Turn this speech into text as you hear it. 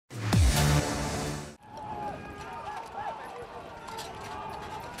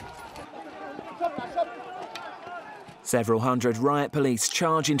Several hundred riot police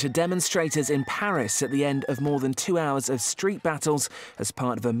charge into demonstrators in Paris at the end of more than 2 hours of street battles as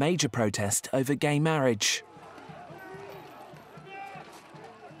part of a major protest over gay marriage.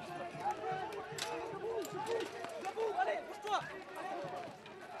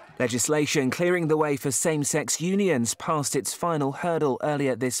 Legislation clearing the way for same-sex unions passed its final hurdle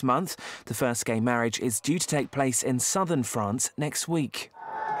earlier this month. The first gay marriage is due to take place in southern France next week.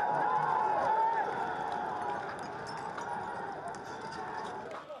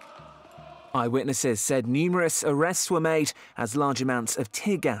 Eyewitnesses said numerous arrests were made as large amounts of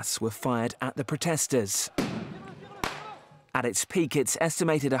tear gas were fired at the protesters. At its peak, it's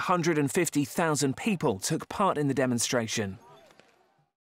estimated 150,000 people took part in the demonstration.